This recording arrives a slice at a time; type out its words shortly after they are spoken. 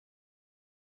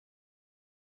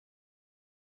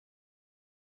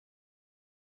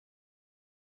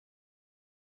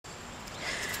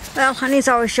Well, Honey's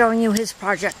always showing you his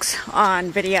projects on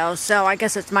video, so I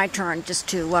guess it's my turn just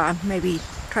to maybe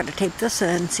try to tape this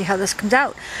and see how this comes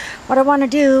out. What I want to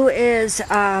do is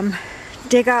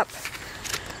dig up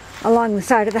along the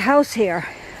side of the house here.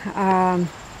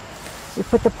 We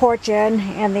put the porch in,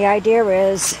 and the idea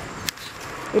is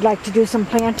we'd like to do some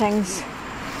plantings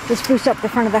to spruce up the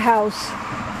front of the house.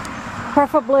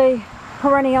 Preferably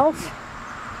perennials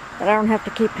that I don't have to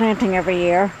keep planting every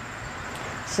year.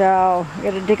 So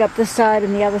we're going to dig up this side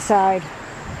and the other side.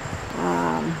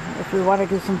 If we want to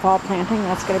do some fall planting,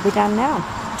 that's going to be done now.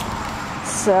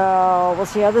 So we'll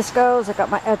see how this goes. I got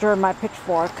my edger and my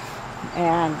pitchfork,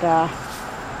 and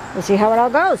we'll see how it all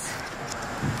goes.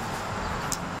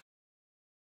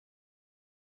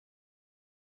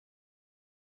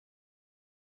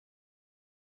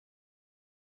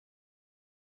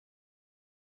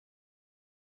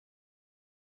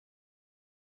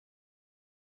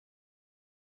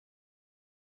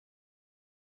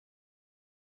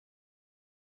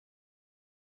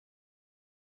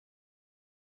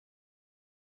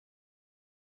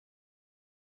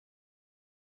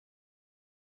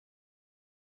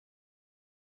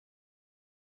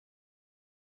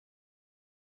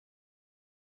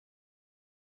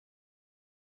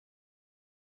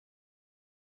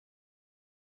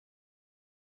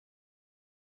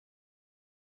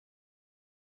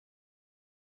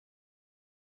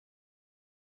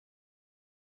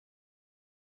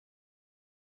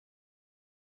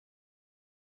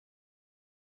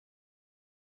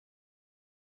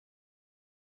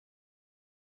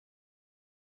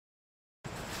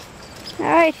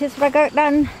 Alright, here's what I got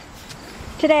done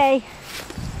today.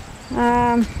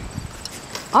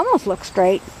 Almost looks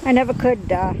straight. I never could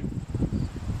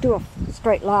do a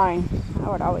straight line. I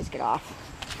would always get off.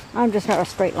 I'm just not a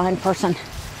straight line person.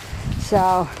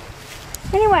 So,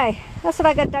 anyway, that's what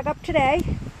I got dug up today.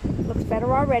 Looks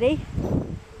better already.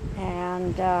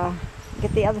 And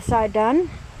get the other side done.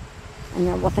 And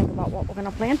then we'll think about what we're going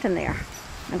to plant in there.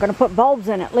 I'm going to put bulbs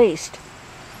in at least.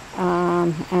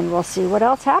 And we'll see what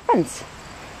else happens.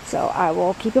 So I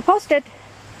will keep you posted.